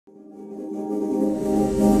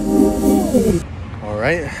All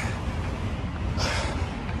right,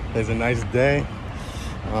 it's a nice day.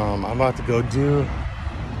 I'm about to go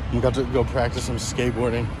practice some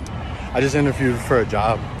skateboarding. I just interviewed for a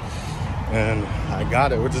job and I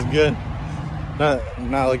got it, which is good.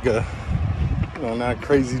 Not like a, you know, not a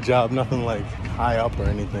crazy job, nothing like high up or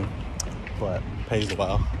anything, but pays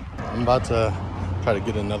well. I'm about to try to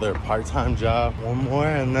get another part-time job, one more,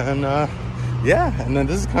 and then yeah, and then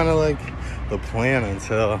this is kind of like the plan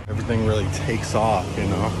until everything really takes off, you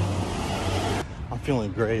know. I'm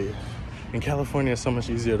feeling great. In California, it's so much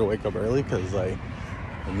easier to wake up early because, like,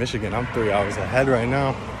 in Michigan, I'm 3 hours ahead right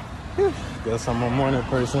now. Guess I'm a morning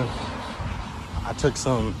person. I took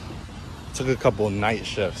a couple night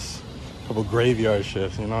shifts, a couple graveyard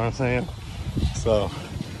shifts, you know what I'm saying? So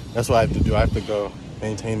that's what I have to do. I have to go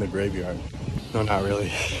maintain the graveyard. No, not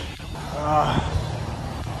really.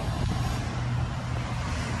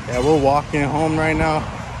 Yeah, we're walking home right now.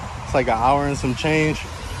 It's like an hour and some change.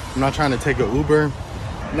 I'm not trying to take an Uber.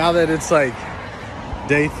 Now that it's like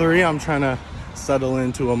day 3, I'm trying to settle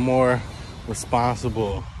into a more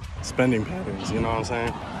responsible spending patterns, you know what I'm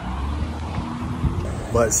saying?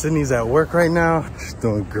 But Sydney's at work right now. She's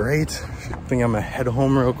doing great. I think I'm gonna head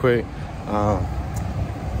home real quick.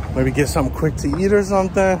 Maybe get something quick to eat or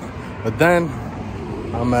something. But then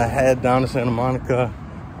I'm gonna head down to Santa Monica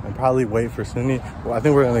and probably wait for Sydney. Well, I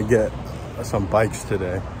think we're gonna get some bikes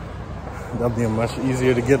today. That'll be much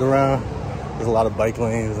easier to get around. There's a lot of bike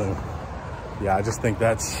lanes, and yeah, I just think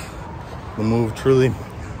that's the move, truly.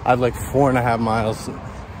 I have like 4.5 miles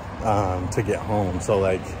to get home, so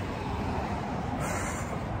like,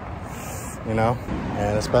 you know,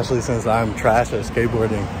 and especially since I'm trash at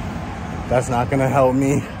skateboarding, that's not gonna help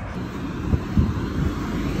me.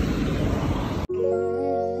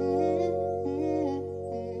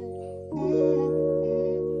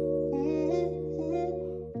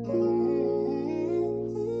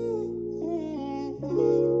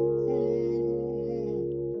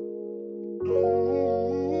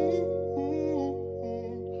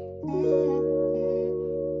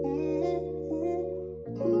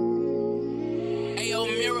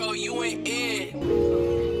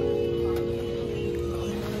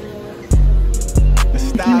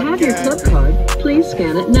 You have your club card. Please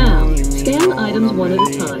scan it now. Scan items one at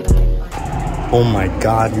a time. Oh my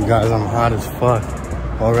God, you guys, I'm hot as fuck.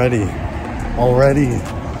 Already.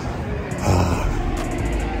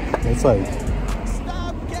 It's like,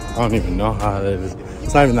 I don't even know how hot it is.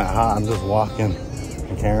 It's not even that hot. I'm just walking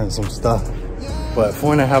and carrying some stuff. But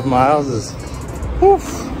 4.5 miles is, whew.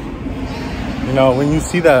 You know, when you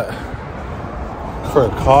see that for a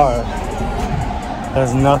car,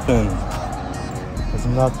 that's nothing. It's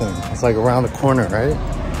nothing. It's like around the corner, right?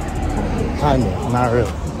 Kind of, not really.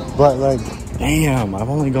 But like, damn, I've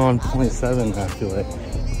only gone 0.7, I feel like.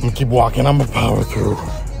 I'm gonna keep walking, I'm gonna power through.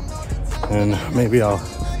 And maybe I'll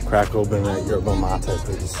crack open that yerba mate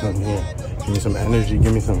pretty soon here. Give me some energy,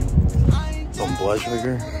 give me some blood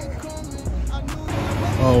sugar.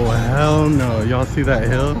 Oh, hell no. Y'all see that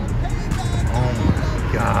hill? Oh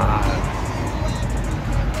my God.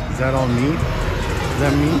 Is that all me? Is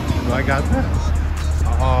that me? Do I got that?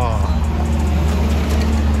 Oh.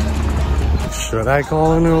 Should I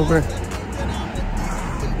call an Uber?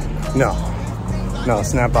 No. No,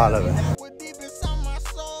 snap out of it.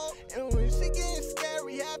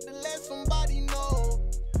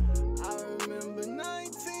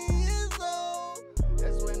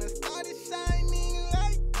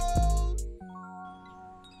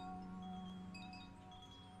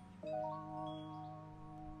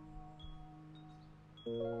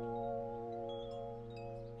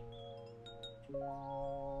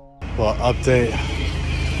 Well, update,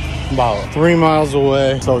 about 3 miles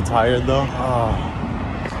away. So tired though. Oh.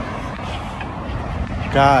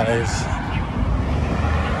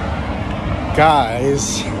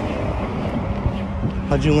 Guys,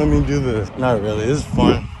 how'd you let me do this? Not really, this is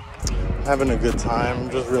fun. Having a good time. I'm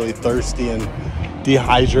just really thirsty and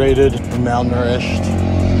dehydrated and malnourished.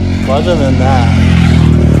 But other than that,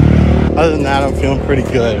 I'm feeling pretty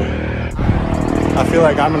good. I feel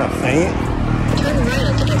like I'm gonna faint.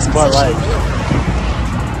 But like,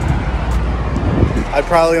 I'd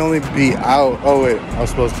probably only be out, oh wait, I was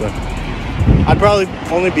supposed to. I'd probably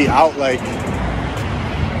only be out like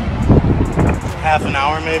half an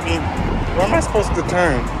hour maybe. Where am I supposed to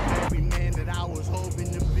turn?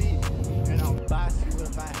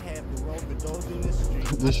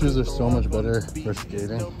 These shoes are so much better for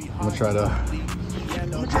skating. I'm gonna try to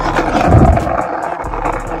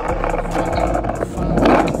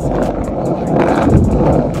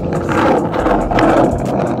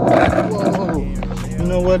whoa. You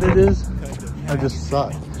know what it is? I just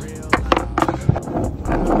suck.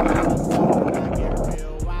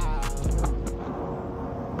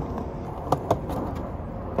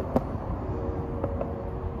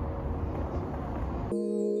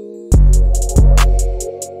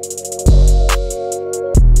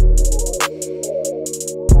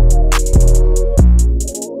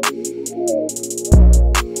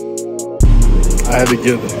 to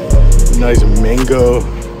get a nice mango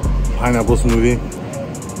pineapple smoothie.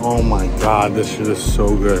 Oh my god, this shit is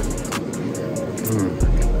so good.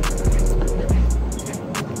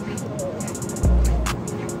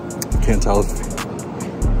 Can't tell if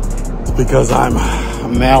it's because I'm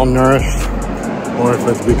malnourished or if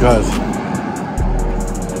it's because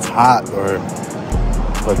it's hot,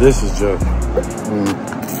 but this is just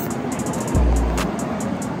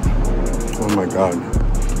oh my god.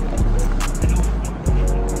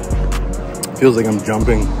 Feels like I'm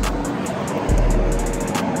jumping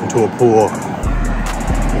into a pool.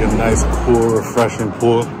 Like a nice, cool, refreshing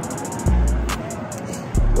pool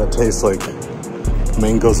that tastes like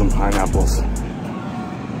mangoes and pineapples.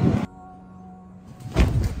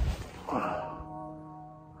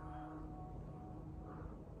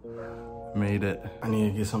 Made it. I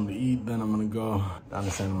need to get something to eat, then I'm gonna go down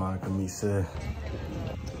to Santa Monica, meet Syd.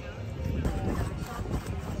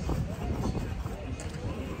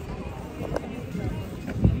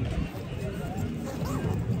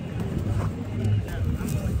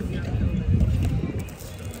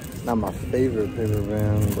 Not my favorite paper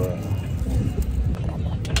van, but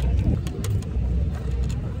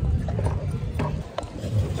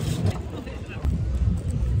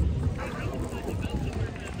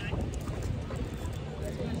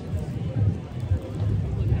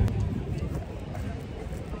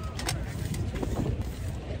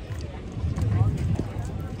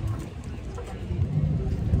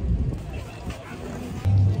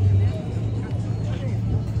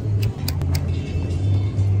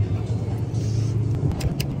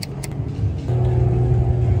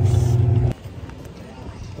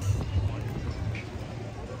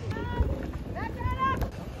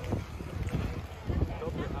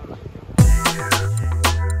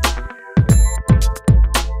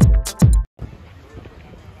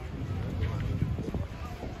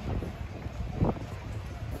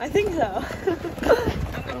I think so. I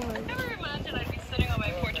never imagined I'd be sitting on my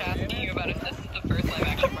porch asking you about if this is the first live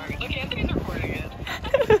action Margot. Look, Anthony's recording it.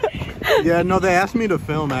 yeah, no, they asked me to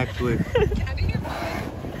film actually. Can I be your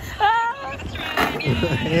phone? That's right. Yeah.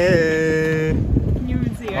 Hey. Can you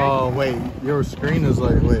even see her? Oh wait, your screen is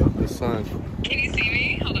like the sun. Can you see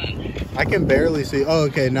me? Hold on. I can barely see. Oh,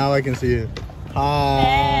 okay, now I can see you. Hi.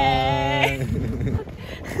 Hey.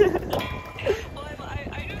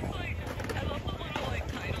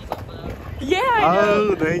 Yeah, I know.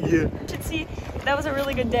 Oh, thank you. You should see, that was a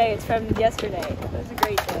really good day. It's from yesterday. That was a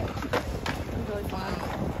great day. It was really fun.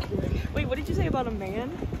 Wait, what did you say about a man?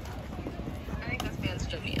 I think this man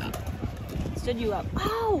stood me up. Stood you up.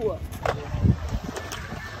 Oh!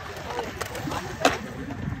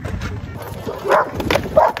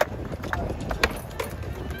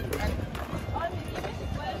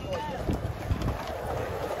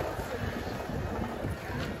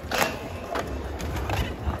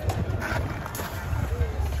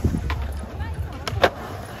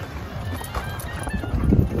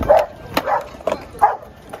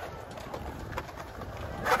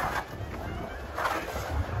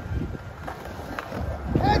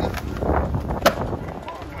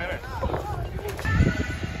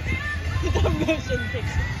 Motion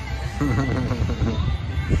picture.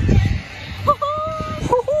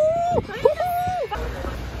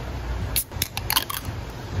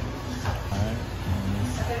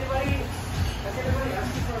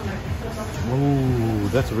 Ooh,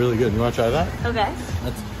 that's really good. You want to try that? Okay.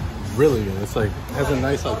 That's really good. It's like has a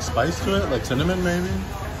nice like spice to it, like cinnamon maybe.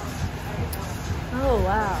 Oh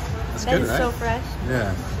wow. That's That good, is right? so fresh.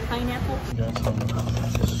 Yeah. Pineapple. We got some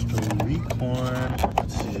sweet corn.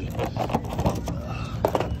 Let's see.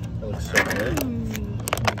 That looks so good.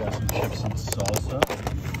 We got some chips and salsa.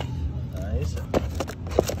 Nice.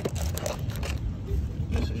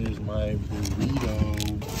 This is my burrito.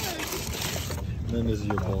 And then this is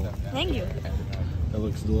your bowl. Thank you. That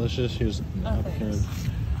looks delicious. Here's a napkin.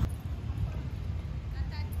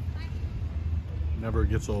 Never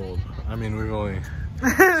gets old. I mean, we've only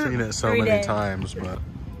seen it so many times, but.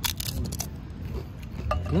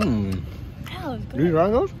 Mmm. That was Did you try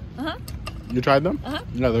those? Uh-huh. You tried them? Uh-huh.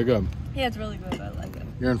 Yeah, they're good. Yeah, it's really good. I like it.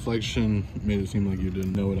 Your inflection made it seem like you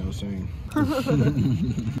didn't know what I was saying.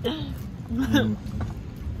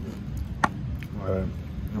 Alright,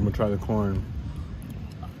 I'm gonna try the corn.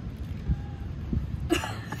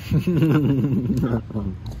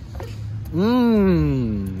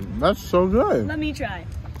 Mmm, that's so good. Let me try.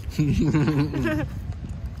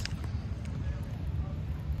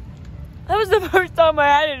 That was the first time I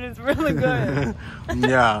had it. It's really good.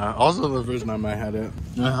 Yeah, also the first time I had it.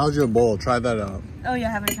 How's your bowl? Try that out. Oh yeah,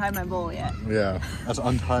 I haven't tried my bowl yet. Yeah, that's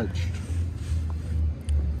untouched.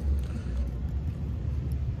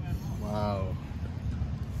 Wow.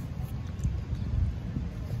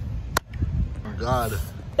 God.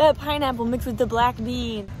 That pineapple mixed with the black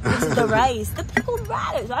bean, mixed with the rice, the pickled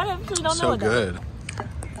radish. I actually don't know what that is. So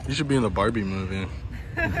good. You should be in the Barbie movie.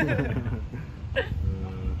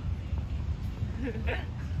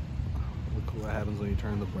 Look what happens when you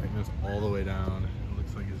turn the brightness all the way down. It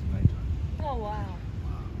looks like it's nighttime. Oh wow.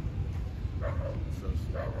 So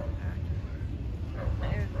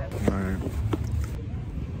alright.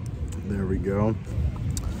 There we go.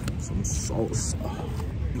 Some salsa.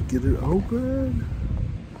 Get it open.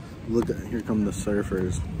 Look at, here come the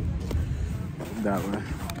surfers. That way.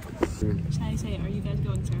 Should I say, are you guys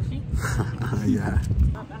going surfing? Yeah.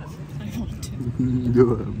 Not that. I want to.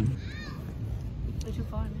 Do it. They're too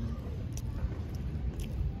fun.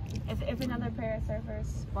 If another pair of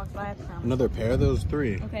surfers walks by, I promise. Another pair? Those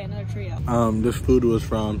three. Okay, another trio. This food was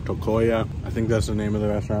from Tokoya. I think that's the name of the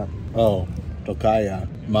restaurant. Oh, Tokaya.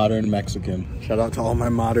 Modern Mexican. Shout out to all my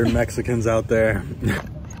modern Mexicans out there.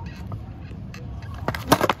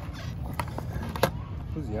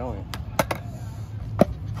 Who's yelling?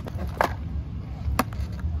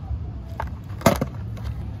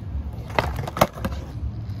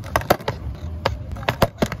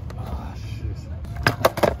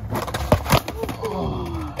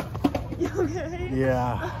 You okay?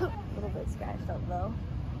 Yeah. A little bit scratched up though.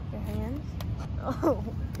 Your hands? Oh.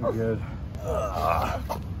 You're good. I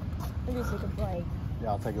guess take a break. Yeah,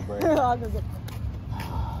 I'll take a break. I'll go get.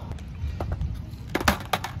 I'm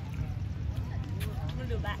gonna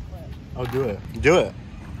do a backflip. Oh, do it. Do it.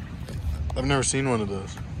 I've never seen one of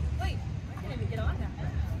those. Wait, I can't even get on that.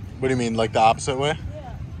 What do you mean, like the opposite way?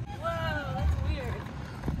 Yeah. Whoa, that's weird.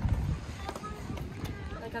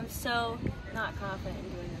 Like I'm so not confident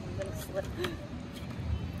in doing this. I'm gonna slip.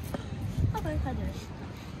 Okay, I did it.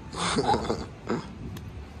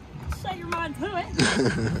 Set your mind to it.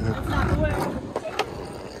 That's not the way.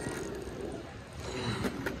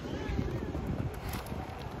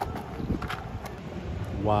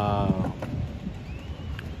 Wow.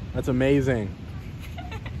 That's amazing.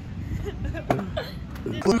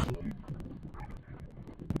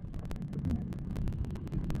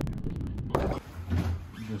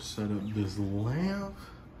 Just set up this lamp.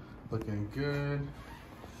 Looking good.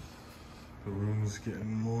 The room's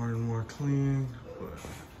getting more and more clean, but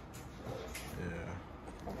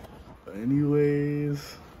yeah. But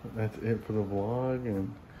anyways, that's it for the vlog,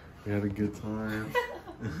 and we had a good time.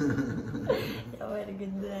 Y'all had a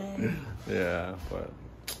good day. Yeah, but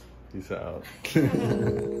peace out.